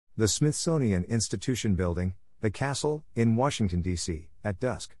The Smithsonian Institution Building, the Castle, in Washington, D.C., at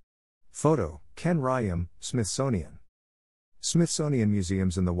dusk. Photo, Ken Ryam, Smithsonian. Smithsonian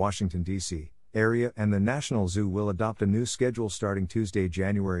museums in the Washington, D.C. area and the National Zoo will adopt a new schedule starting Tuesday,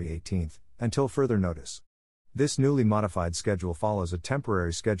 January 18, until further notice. This newly modified schedule follows a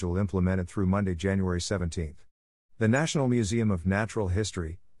temporary schedule implemented through Monday, January 17. The National Museum of Natural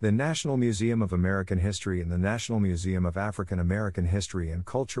History, the National Museum of American History and the National Museum of African American History and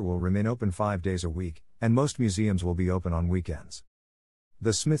Culture will remain open 5 days a week, and most museums will be open on weekends.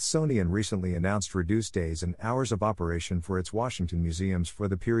 The Smithsonian recently announced reduced days and hours of operation for its Washington museums for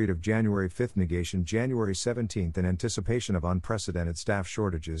the period of January 5 negation January 17 in anticipation of unprecedented staff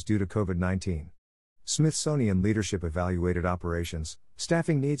shortages due to COVID-19. Smithsonian leadership evaluated operations,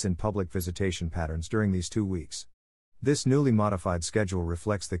 staffing needs and public visitation patterns during these 2 weeks. This newly modified schedule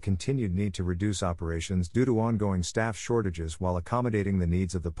reflects the continued need to reduce operations due to ongoing staff shortages while accommodating the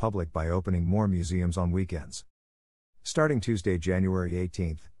needs of the public by opening more museums on weekends. Starting Tuesday, January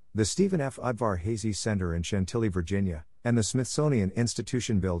 18, the Stephen F. Udvar-Hazy Center in Chantilly, Virginia, and the Smithsonian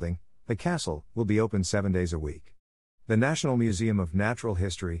Institution Building, the Castle, will be open 7 days a week. The National Museum of Natural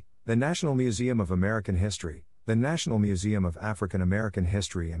History, the National Museum of American History, the National Museum of African American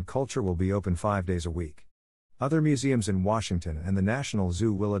History and Culture will be open 5 days a week. Other museums in Washington and the National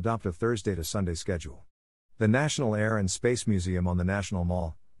Zoo will adopt a Thursday to Sunday schedule. The National Air and Space Museum on the National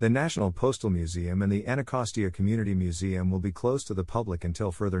Mall, the National Postal Museum and the Anacostia Community Museum will be closed to the public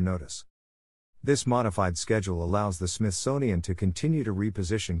until further notice. This modified schedule allows the Smithsonian to continue to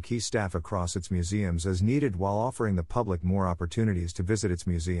reposition key staff across its museums as needed while offering the public more opportunities to visit its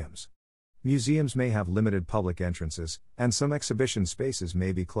museums. Museums may have limited public entrances, and some exhibition spaces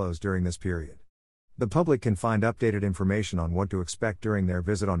may be closed during this period. The public can find updated information on what to expect during their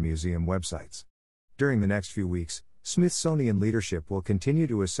visit on museum websites. During the next few weeks, Smithsonian leadership will continue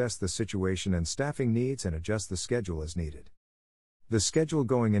to assess the situation and staffing needs and adjust the schedule as needed. The schedule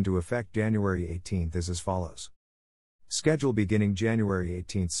going into effect January 18 is as follows. Schedule beginning January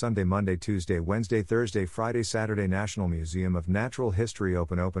 18: Sunday, Monday, Tuesday, Wednesday, Thursday, Friday, Saturday. National Museum of Natural History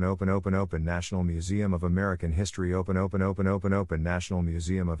open National Museum of American History open National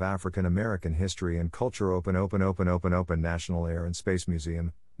Museum of African American History and Culture open National Air and Space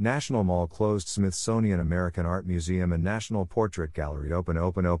Museum, National Mall closed. Smithsonian American Art Museum and National Portrait Gallery open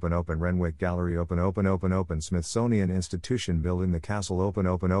Renwick Gallery open Smithsonian Institution Building, the Castle open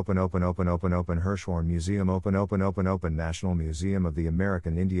Hirshhorn Museum open National Museum of the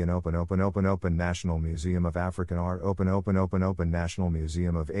American Indian open National Museum of African Art open National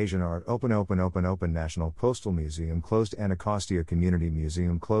Museum of Asian Art open National Postal Museum closed. Anacostia Community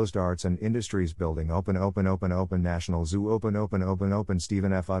Museum closed. Arts and Industries Building open National Zoo open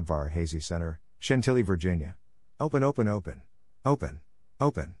Stephen F. Udvar-Hazy Center, Chantilly, Virginia. Open.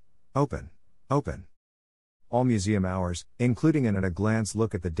 All museum hours, including an at-a-glance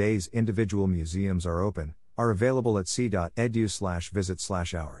look at the days individual museums are open, are available at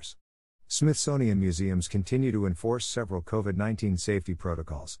c.edu/visit/hours. Smithsonian museums continue to enforce several COVID-19 safety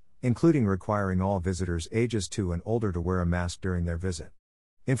protocols, including requiring all visitors ages 2 and older to wear a mask during their visit.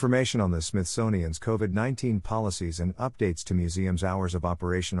 Information on the Smithsonian's COVID-19 policies and updates to museums' hours of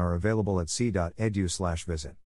operation are available at c.edu/visit.